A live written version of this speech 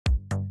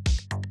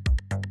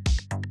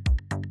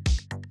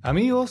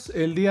Amigos,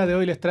 el día de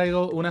hoy les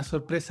traigo una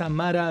sorpresa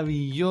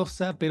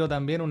maravillosa, pero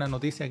también una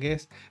noticia que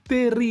es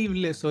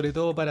terrible, sobre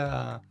todo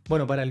para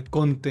el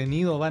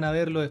contenido. Van a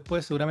verlo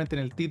después, seguramente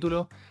en el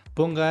título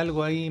ponga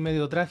algo ahí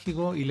medio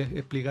trágico y les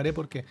explicaré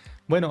por qué.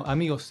 Bueno,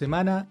 amigos,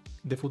 semana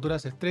de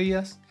futuras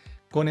estrellas,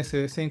 con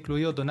SBC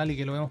incluido, Tonali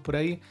que lo vemos por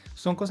ahí.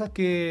 Son cosas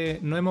que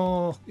no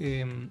hemos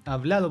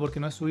hablado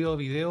porque no he subido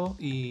video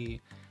y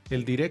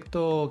el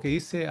directo que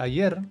hice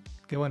ayer,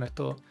 que bueno,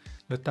 esto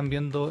lo están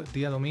viendo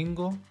día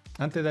domingo.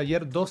 Antes de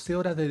ayer, 12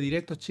 horas de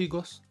directo,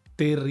 chicos.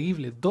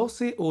 Terrible.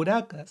 12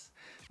 horacas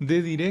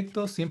de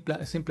directo sin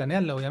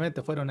planearla,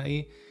 obviamente. Fueron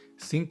ahí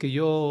sin que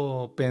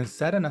yo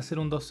pensara en hacer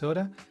un 12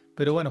 horas.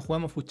 Pero bueno,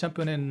 jugamos Food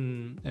Champion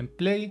en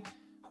Play.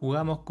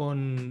 Jugamos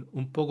con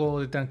un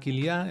poco de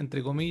tranquilidad,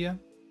 entre comillas.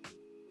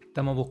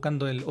 Estamos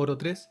buscando el oro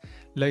 3.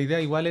 La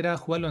idea igual era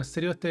jugarlo en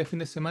serio este fin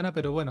de semana,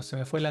 pero bueno, se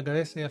me fue en la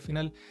cabeza y al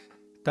final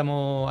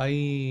estamos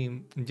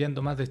ahí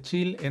yendo más de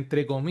chill,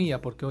 entre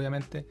comillas, porque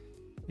obviamente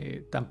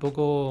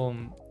tampoco,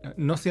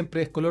 no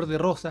siempre es color de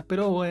rosas,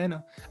 pero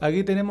bueno,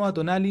 aquí tenemos a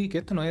Tonali, que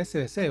esto no es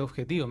SBC, es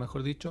objetivo,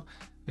 mejor dicho.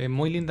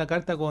 Muy linda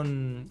carta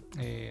con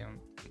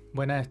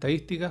buenas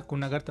estadísticas, con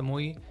una carta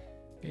muy,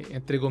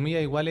 entre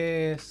comillas, igual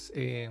es,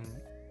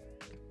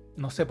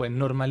 no sé, pues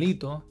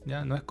normalito,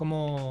 ¿ya? No es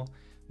como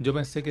yo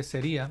pensé que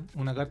sería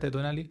una carta de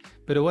Tonali,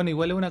 pero bueno,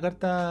 igual es una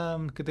carta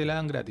que te la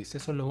dan gratis,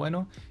 eso es lo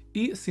bueno.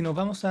 Y si nos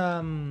vamos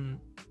a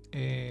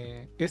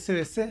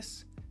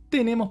SBCs,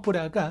 tenemos por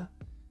acá,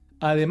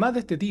 además de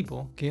este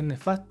tipo, que es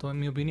nefasto en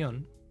mi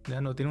opinión,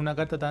 ya no tiene una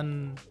carta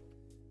tan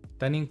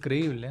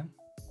increíble,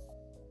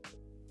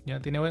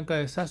 ya tiene buen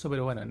cabezazo,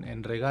 pero bueno,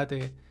 en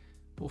regate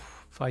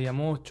falla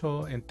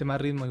mucho, en tema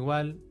ritmo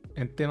igual,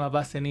 en tema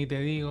base ni te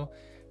digo,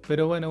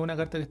 pero bueno, una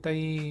carta que está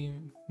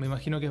ahí, me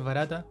imagino que es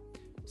barata.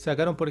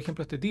 Sacaron por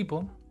ejemplo este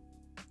tipo,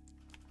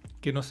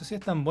 que no sé si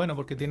es tan bueno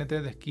porque tiene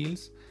 3 de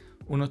skills,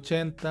 un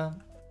 80,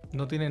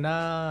 no tiene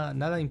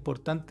nada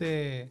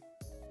importante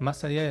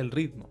más allá del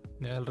ritmo.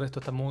 Ya el resto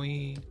está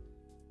muy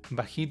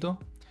bajito.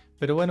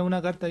 Pero bueno,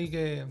 una carta ahí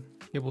que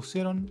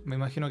pusieron, me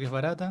imagino que es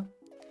barata.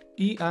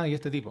 Y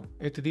este tipo.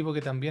 Este tipo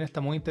que también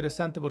está muy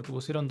interesante porque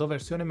pusieron dos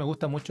versiones. Me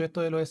gusta mucho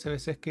esto de los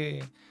SBCs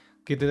que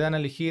te dan a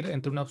elegir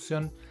entre una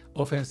opción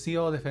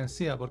ofensiva o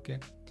defensiva. Porque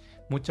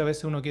muchas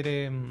veces uno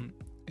quiere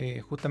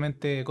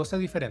justamente cosas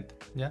diferentes,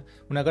 ¿ya?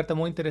 Una carta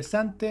muy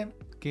interesante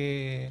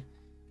que...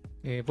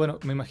 bueno,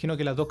 me imagino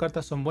que las dos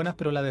cartas son buenas,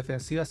 pero la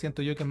defensiva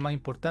siento yo que es más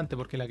importante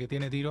porque la que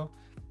tiene tiro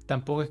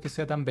tampoco es que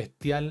sea tan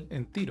bestial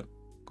en tiro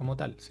como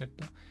tal,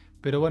 ¿cierto?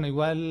 Pero bueno,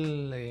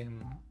 igual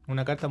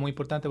una carta muy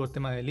importante por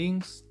tema de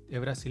links, es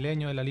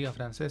brasileño, de la liga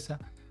francesa.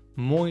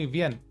 Muy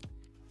bien.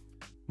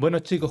 Bueno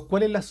chicos,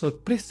 ¿cuál es la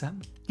sorpresa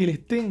que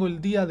les tengo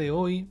el día de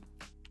hoy?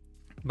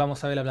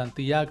 Vamos a ver la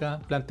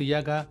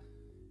plantillaca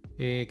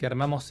que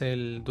armamos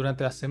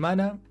durante la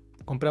semana.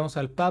 Compramos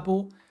al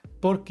Papu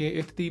porque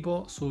este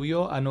tipo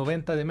subió a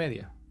 90 de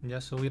media.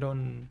 Ya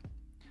subieron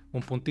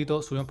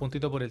subió un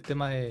puntito por el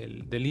tema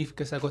del IF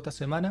que sacó esta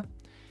semana.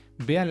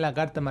 Vean la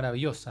carta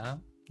maravillosa,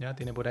 ¿eh? Ya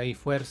tiene por ahí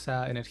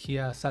fuerza,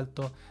 energía,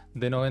 salto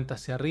de 90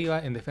 hacia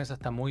arriba. En defensa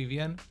está muy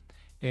bien.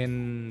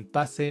 En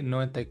pase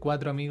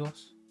 94,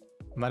 amigos.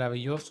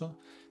 Maravilloso.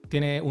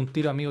 Tiene un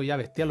tiro, amigo, ya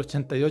bestial,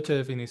 88 de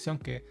definición,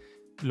 que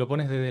lo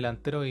pones de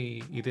delantero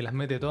y te las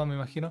mete todas, me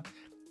imagino.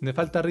 Le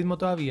falta ritmo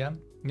todavía.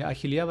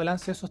 Agilidad,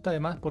 balance, eso está de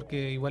más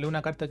porque igual es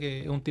una carta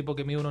que es un tipo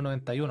que mide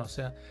 1.91. O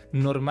sea,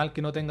 normal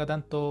que no tenga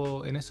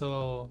tanto en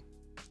esos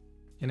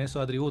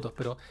atributos.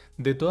 Pero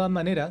de todas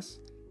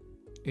maneras,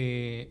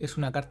 es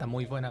una carta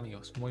muy buena,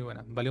 amigos. Muy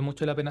buena. Valió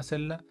mucho la pena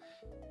hacerla.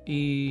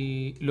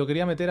 Y lo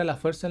quería meter a la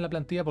fuerza en la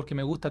plantilla porque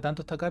me gusta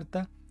tanto esta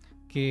carta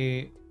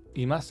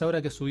y más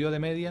ahora que subió de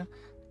media,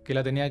 que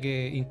la tenía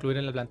que incluir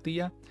en la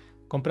plantilla.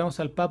 Compramos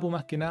al Papu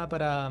más que nada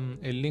para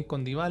el link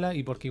con Dybala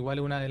y porque igual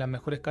es una de las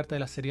mejores cartas de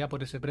la Serie A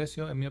por ese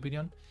precio, en mi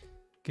opinión,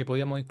 que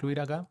podíamos incluir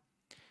acá.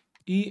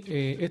 Y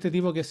este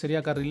tipo que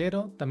sería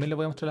carrilero, también le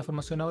voy a mostrar la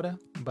formación ahora.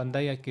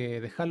 Bandai hay que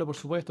dejarlo, por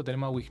supuesto.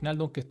 Tenemos a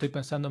Wijnaldum, que estoy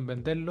pensando en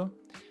venderlo.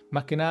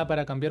 Más que nada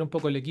para cambiar un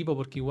poco el equipo,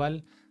 porque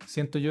igual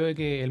siento yo de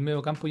que el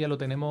medio campo ya lo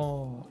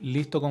tenemos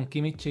listo con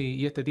Kimmich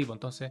y este tipo.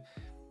 Entonces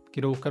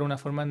quiero buscar una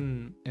forma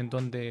en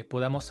donde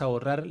podamos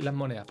ahorrar las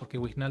monedas, porque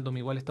Wijnaldum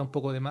igual está un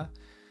poco de más.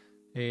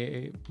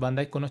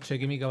 Bandai con 8 de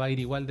química va a ir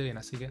igual de bien,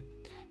 así que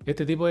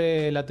este tipo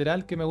de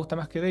lateral que me gusta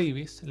más que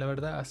Davis, la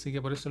verdad, así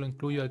que por eso lo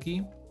incluyo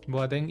aquí.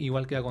 Boateng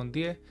igual queda con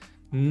 10.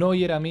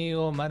 Neuer,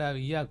 amigo,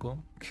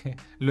 maravillaco, que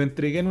lo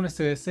entregué en un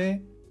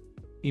SBC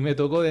y me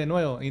tocó de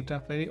nuevo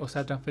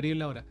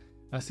transferirla ahora,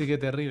 así que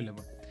terrible,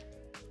 pues.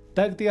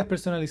 Tácticas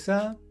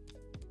personalizadas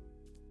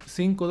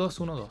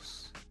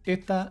 5-2-1-2.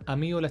 Esta,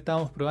 amigo, la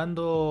estábamos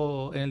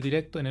probando en el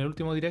directo, en el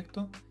último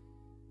directo,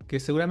 que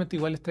seguramente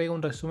igual les traiga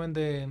un resumen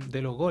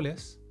de los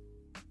goles.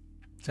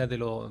 O sea, de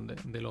los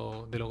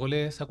goles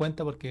de esa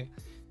cuenta, porque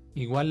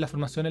igual la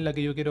formación es la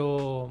que yo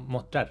quiero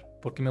mostrar,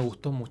 porque me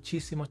gustó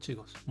muchísimo,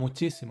 chicos.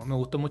 Muchísimo. Me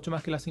gustó mucho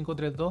más que la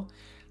 5-3-2.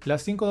 La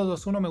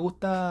 5-2-2-1 me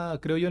gusta,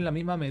 creo yo, en la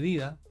misma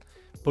medida,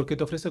 porque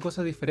te ofrece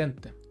cosas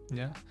diferentes.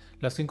 ¿ya?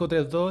 La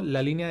 5-3-2,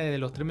 la línea de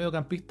los tres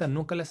mediocampistas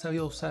nunca la he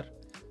sabido usar.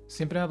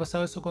 Siempre me ha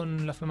pasado eso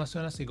con la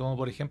formación así, como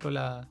por ejemplo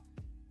la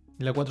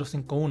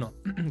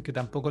 4-5-1, que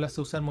tampoco la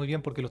sé usar muy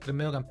bien porque los tres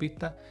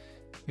mediocampistas,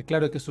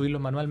 claro, hay que subirlos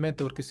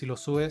manualmente porque si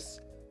los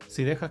subes,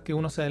 si dejas que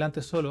uno se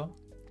adelante solo,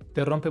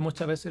 te rompe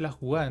muchas veces la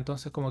jugada,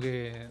 entonces como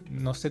que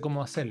no sé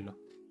cómo hacerlo.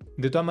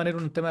 De todas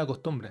maneras, un tema de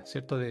costumbre,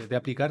 ¿cierto? De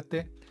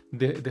aplicarte,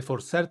 de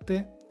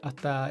forzarte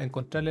hasta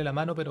encontrarle la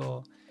mano,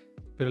 pero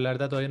la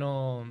verdad todavía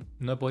no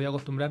he podido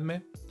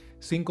acostumbrarme.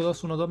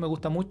 5-2-1-2 me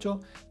gusta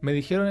mucho. Me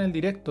dijeron en el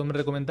directo, me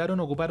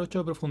recomendaron ocupar 8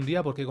 de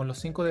profundidad porque con los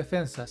 5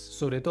 defensas,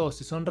 sobre todo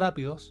si son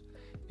rápidos,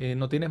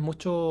 no tienes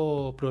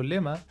mucho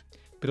problema,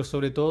 pero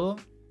sobre todo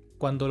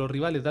cuando los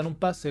rivales dan un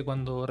pase,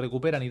 cuando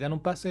recuperan y dan un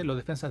pase, los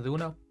defensas de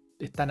una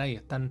están ahí,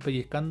 están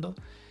pellizcando.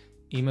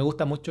 Y me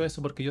gusta mucho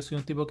eso porque yo soy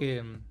un tipo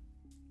que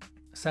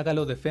saca a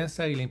los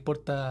defensas y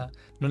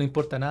no le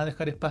importa nada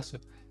dejar espacio.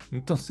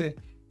 Entonces,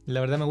 la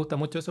verdad me gusta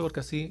mucho eso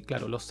porque así,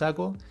 claro, los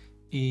saco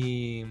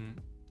y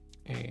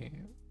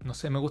no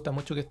sé, me gusta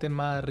mucho que estén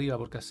más arriba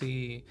porque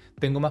así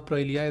tengo más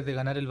probabilidades de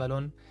ganar el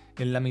balón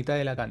en la mitad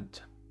de la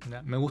cancha,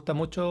 ¿ya? Me gusta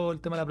mucho el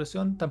tema de la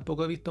presión,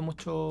 tampoco he visto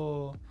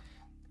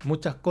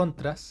muchas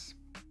contras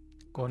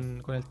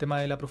con el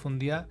tema de la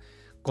profundidad.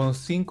 Con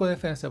 5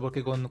 defensas,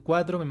 porque con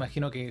 4 me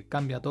imagino que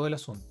cambia todo el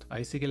asunto.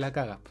 Ahí sí que la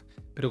cagas.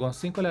 Pero con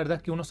 5 la verdad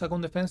es que uno saca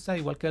un defensa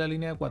igual que a la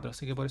línea de 4,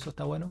 así que por eso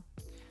está bueno.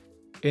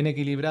 En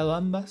equilibrado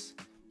ambas.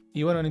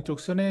 Y bueno, en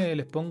instrucciones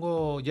les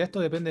pongo, ya esto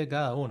depende de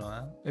cada uno,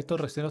 ¿eh? Esto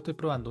recién lo estoy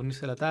probando,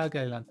 unirse al ataque,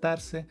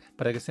 adelantarse,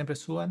 para que siempre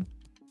suban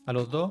a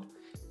los dos.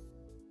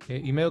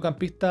 Y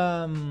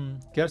mediocampista,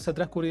 quedarse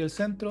atrás, cubrir el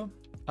centro,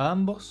 a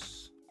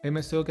ambos.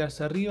 MCO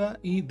quedarse arriba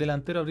y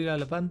delantero abrir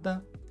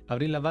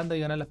la banda y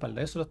ganar la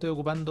espalda. Eso lo estoy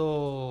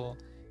ocupando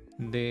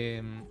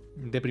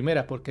de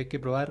primeras porque hay que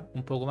probar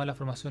un poco más la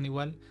formación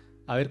igual,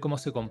 a ver cómo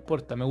se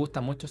comporta. Me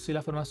gusta mucho sí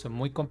la formación,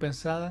 muy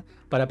compensada.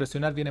 Para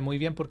presionar viene muy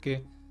bien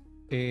porque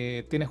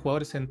tienes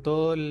jugadores en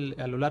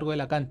a lo largo de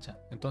la cancha.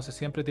 Entonces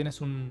siempre tienes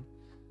un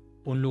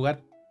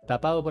lugar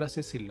tapado, por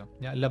así decirlo,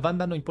 ¿ya? Las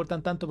bandas no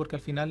importan tanto porque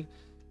al final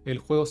el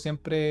juego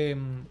siempre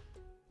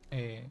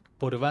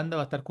por banda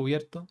va a estar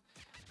cubierto.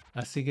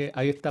 Así que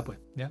ahí está pues,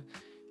 ¿ya?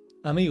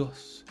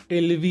 Amigos,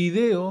 el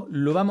video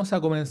lo vamos a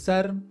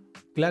comenzar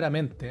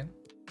claramente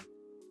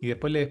y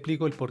después les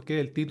explico el porqué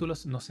del título.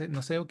 No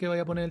sé qué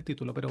vaya a poner el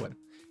título, pero bueno.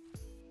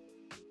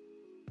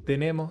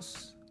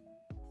 Tenemos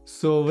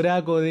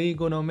sobraco de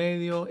icono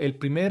medio, el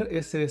primer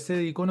SBC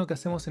de icono que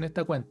hacemos en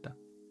esta cuenta.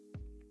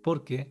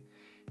 Porque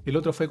el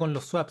otro fue con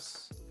los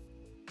swaps,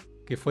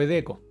 que fue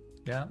deco,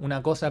 ¿ya?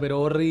 Una cosa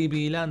pero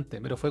horripilante,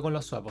 pero fue con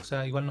los swaps, o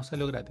sea, igual no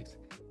salió gratis.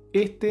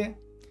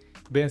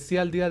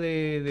 Vencía el día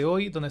de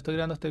hoy, donde estoy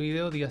grabando este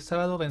video, día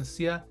sábado,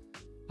 vencía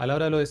a la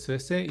hora de los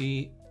SBC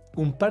y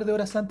un par de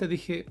horas antes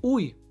dije,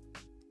 uy,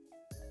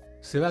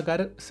 se va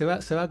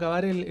a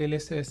acabar el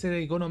SBC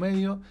de icono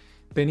medio.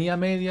 Tenía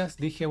medias,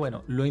 dije,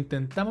 bueno, lo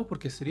intentamos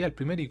porque sería el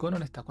primer icono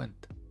en esta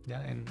cuenta,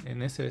 ¿ya?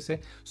 En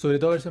SBC, sobre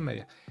todo versión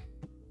media.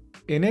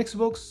 En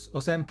Xbox, o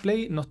sea en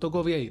Play, nos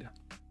tocó Vieira.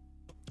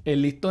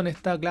 El listón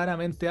está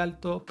claramente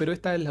alto, pero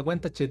esta es la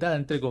cuenta chetada,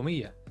 entre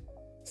comillas.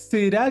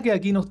 ¿Será que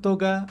aquí nos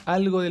toca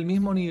algo del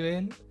mismo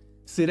nivel?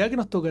 ¿Será que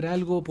nos tocará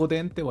algo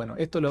potente? Bueno,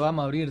 esto lo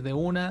vamos a abrir de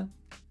una.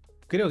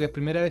 Creo que es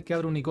primera vez que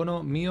abro un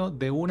icono mío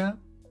de una.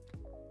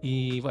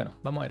 Y bueno,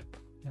 vamos a ver,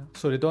 ¿ya?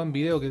 Sobre todo en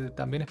video, que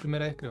también es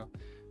primera vez, creo.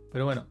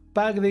 Pero bueno,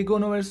 pack de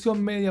icono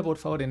versión media, por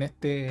favor. En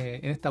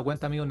esta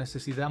cuenta, amigos,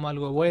 necesitamos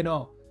algo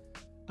bueno.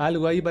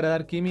 Algo ahí para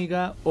dar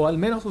química, o al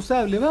menos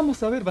usable.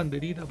 Vamos a ver,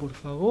 banderita, por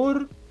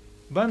favor.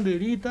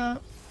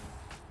 Banderita.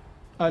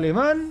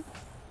 Alemán.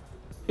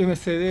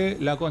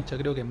 MCD, la concha,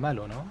 creo que es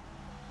malo, ¿no?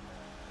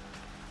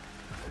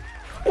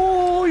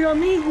 ¡Uy,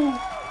 amigo!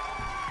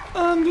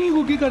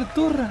 Amigo, qué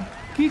cartorra.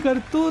 Qué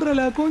cartorra,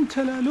 la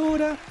concha, la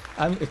lora.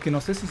 Es que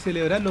no sé si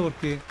celebrarlo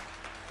porque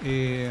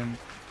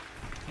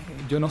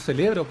yo no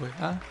celebro, pues.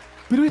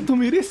 Pero esto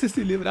merece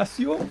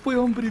celebración, pues,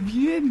 hombre,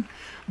 bien.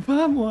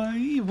 Vamos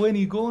ahí, buen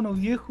icono,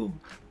 viejo.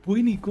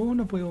 Buen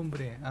icono, pues,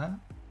 hombre.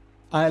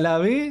 A la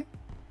B,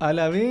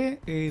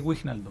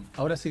 Wijnaldum.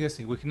 Ahora sí que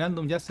sí,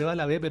 Wijnaldum ya se va a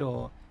la B,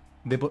 pero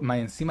más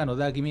encima nos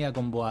da química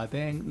con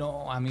Boateng.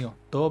 No, amigo,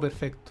 todo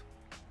perfecto.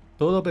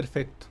 Todo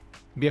perfecto.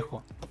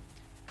 Viejo,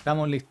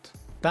 estamos listos.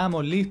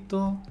 Estamos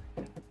listos.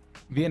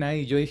 Bien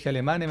ahí, yo dije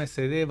alemán,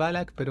 MCD,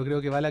 Balak, pero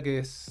creo que Balak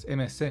es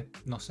MC,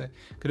 no sé.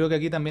 Creo que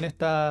aquí también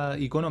está,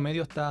 icono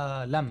medio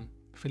está Lam,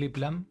 Philip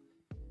Lam,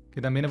 que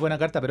también es buena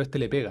carta, pero este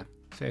le pega.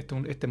 O sea,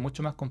 este es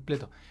mucho más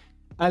completo.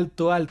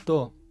 Alto,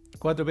 alto.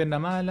 4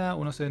 piernas malas,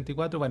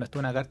 1.74. Bueno, esta es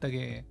una carta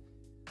que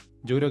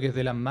yo creo que es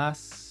de las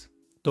más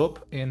top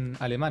en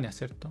Alemania,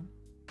 ¿cierto?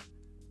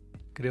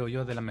 Creo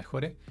yo, de las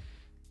mejores.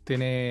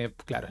 Tiene,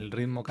 claro, el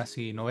ritmo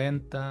casi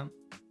 90.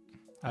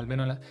 Al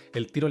menos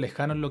el tiro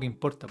lejano es lo que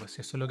importa, pues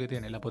eso es lo que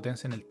tiene, la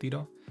potencia en el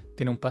tiro.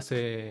 Tiene un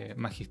pase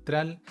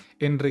magistral.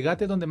 En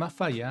regate es donde más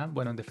falla,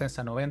 bueno, en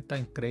defensa 90,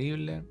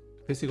 increíble.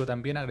 Físico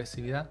también,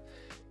 agresividad.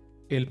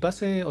 El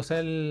pase, o sea,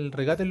 el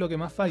regate es lo que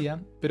más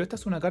falla, pero esta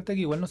es una carta que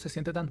igual no se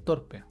siente tan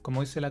torpe,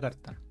 como dice la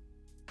carta.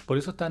 Por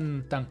eso es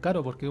tan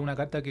caro, porque es una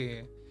carta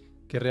que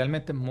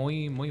realmente es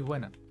muy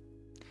buena.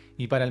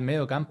 Y para el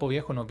medio campo,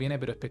 viejo, nos viene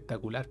pero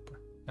espectacular,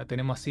 pues. Ya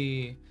tenemos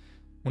así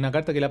una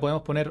carta que la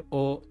podemos poner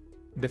o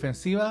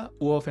defensiva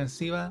u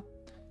ofensiva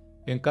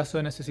en caso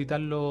de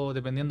necesitarlo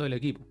dependiendo del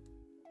equipo.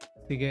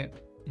 Así que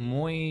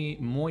muy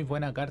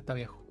buena carta,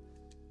 viejo.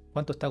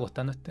 ¿Cuánto está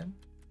costando este?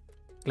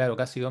 Claro,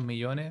 casi 2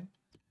 millones.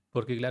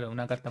 Porque claro, es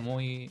una carta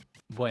muy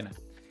buena.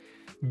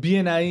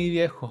 Bien ahí,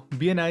 viejo.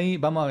 Bien ahí.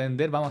 Vamos a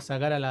vender, vamos a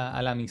sacar a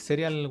la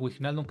miseria al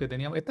Wijnaldum que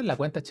teníamos. Esta es la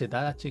cuenta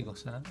chetada,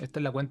 chicos, ¿eh? Esta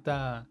es la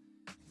cuenta...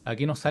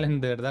 Aquí nos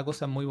salen de verdad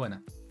cosas muy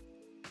buenas.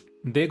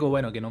 Deco,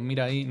 bueno, que nos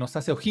mira ahí, nos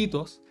hace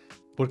ojitos.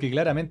 Porque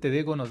claramente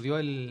Deco nos dio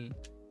el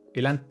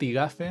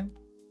antigafe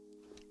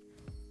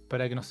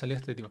para que nos saliera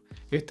este tipo.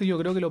 Este yo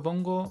creo que lo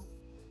pongo...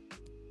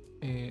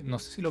 no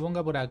sé si lo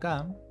ponga por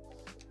acá.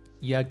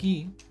 Y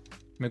aquí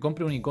me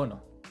compre un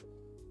icono.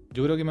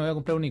 Yo creo que me voy a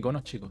comprar un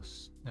icono,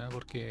 chicos. ¿Ya?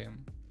 Porque...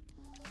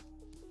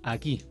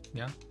 Aquí,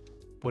 ¿ya?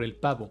 Por el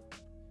Papo.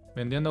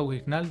 Vendiendo a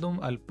Wijnaldum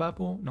al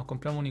Papo, nos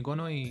compramos un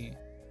icono y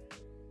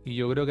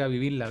yo creo que a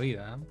vivir la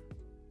vida, ¿eh?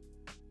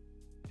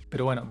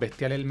 Pero bueno,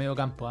 bestial el medio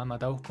campo, ¿eh?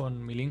 Matados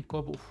con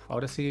Milinko,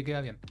 ahora sí que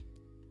queda bien.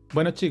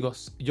 Bueno,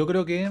 chicos, yo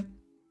creo que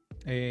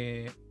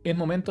es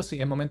momento, sí,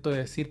 es momento de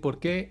decir por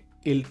qué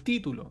el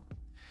título.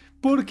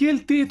 ¿Por qué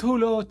el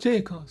título,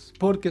 chicos?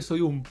 Porque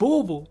soy un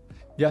bobo.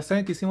 Ya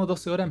saben que hicimos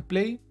 12 horas en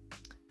Play,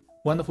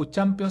 jugando Food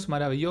Champions,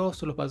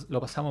 maravilloso, lo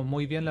pasamos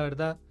muy bien, la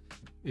verdad.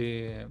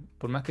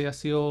 Por más que haya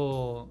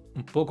sido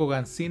un poco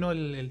cansino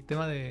el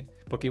tema de...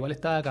 Porque igual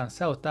estaba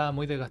cansado, estaba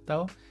muy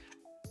desgastado.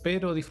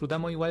 Pero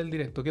disfrutamos igual el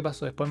directo. ¿Qué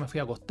pasó? Después me fui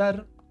a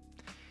acostar.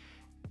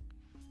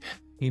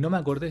 Y no me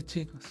acordé,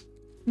 chicos,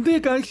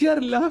 de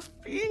canjear la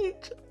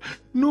ficha.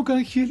 No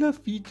canjeé la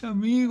ficha,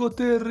 amigo,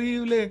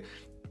 terrible.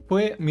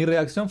 Mi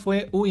reacción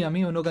fue, uy,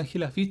 amigo, no canjeé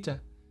la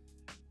ficha.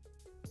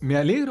 Me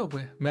alegro,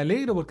 pues, me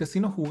alegro porque así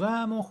no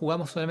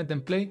jugamos solamente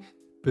en Play.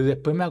 Pero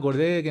después me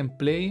acordé de que en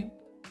Play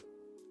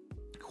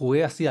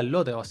jugué así al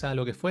lote, o sea,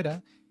 lo que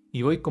fuera.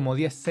 Y voy como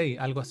 10-6,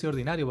 algo así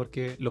ordinario,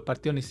 porque los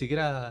partidos ni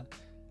siquiera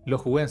los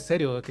jugué en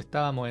serio, que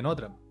estábamos en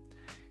otra.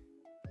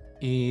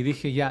 Y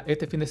dije, ya,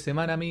 este fin de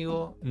semana,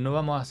 amigo, no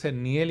vamos a hacer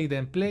ni élite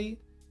en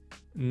Play,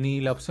 ni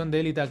la opción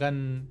de élite acá.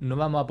 No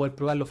vamos a poder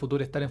probar los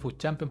futuros estar en Food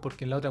Champions,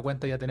 porque en la otra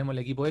cuenta ya tenemos el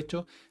equipo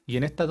hecho. Y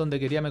en esta donde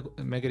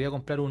me quería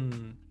comprar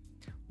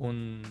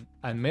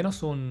al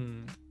menos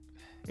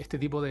este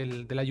tipo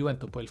de la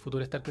Juventus, pues el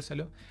futuro Star que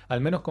salió.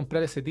 Al menos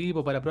comprar ese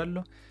tipo para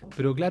probarlo.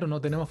 Pero claro, no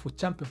tenemos Food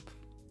Champions.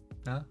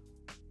 ¿Ah?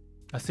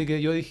 Así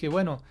que yo dije,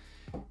 bueno,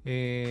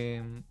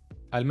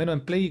 al menos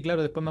en Play, y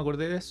claro, después me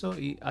acordé de eso.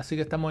 Y así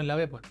que estamos en la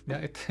B, pues.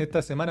 ¿Ya?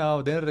 Esta semana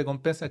vamos a tener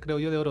recompensas, creo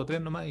yo, de oro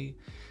 3 nomás. Y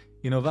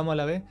nos vamos a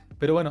la B.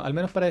 Pero bueno, al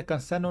menos para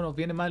descansar no nos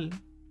viene mal.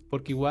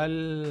 Porque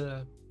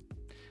igual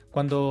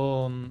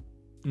cuando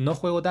no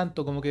juego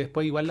tanto, como que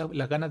después igual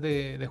las ganas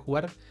de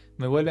jugar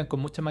me vuelven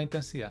con mucha más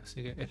intensidad.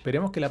 Así que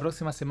esperemos que la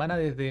próxima semana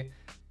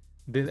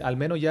al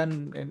menos ya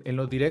en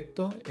los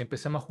directos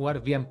empecemos a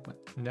jugar bien, pues,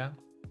 ¿ya?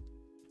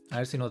 A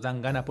ver si nos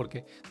dan ganas,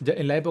 porque ya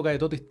en la época de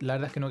Totis la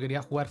verdad es que no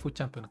quería jugar Food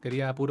Champions,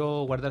 quería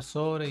puro guardar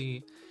sobre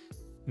y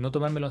no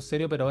tomármelo en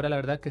serio, pero ahora la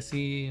verdad es que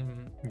sí,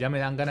 ya me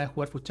dan ganas de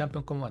jugar Food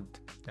Champions como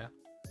antes, ¿ya?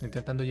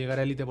 Intentando llegar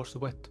a élite, por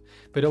supuesto.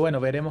 Pero bueno,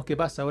 veremos qué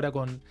pasa ahora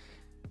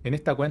en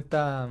esta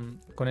cuenta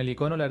con el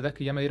icono. La verdad es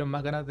que ya me dieron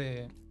más ganas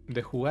de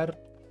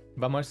jugar.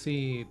 Vamos a ver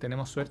si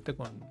tenemos suerte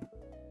con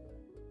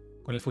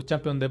el Food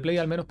Champions de Play,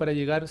 al menos para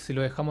llegar. Si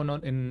lo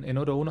dejamos en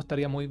oro 1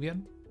 estaría muy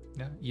bien,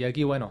 ¿ya? Y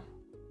aquí, bueno,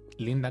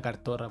 linda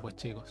cartorra, pues,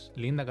 chicos,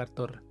 linda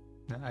cartorra,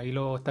 ¿ya? Ahí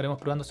lo estaremos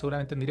probando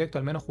seguramente en directo,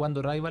 al menos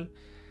jugando Rival,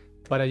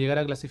 para llegar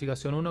a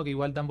clasificación 1, que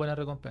igual dan buena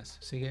recompensa.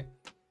 Así que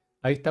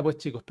ahí está, pues,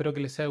 chicos, espero que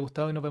les haya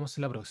gustado y nos vemos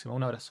en la próxima.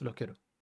 Un abrazo, los quiero.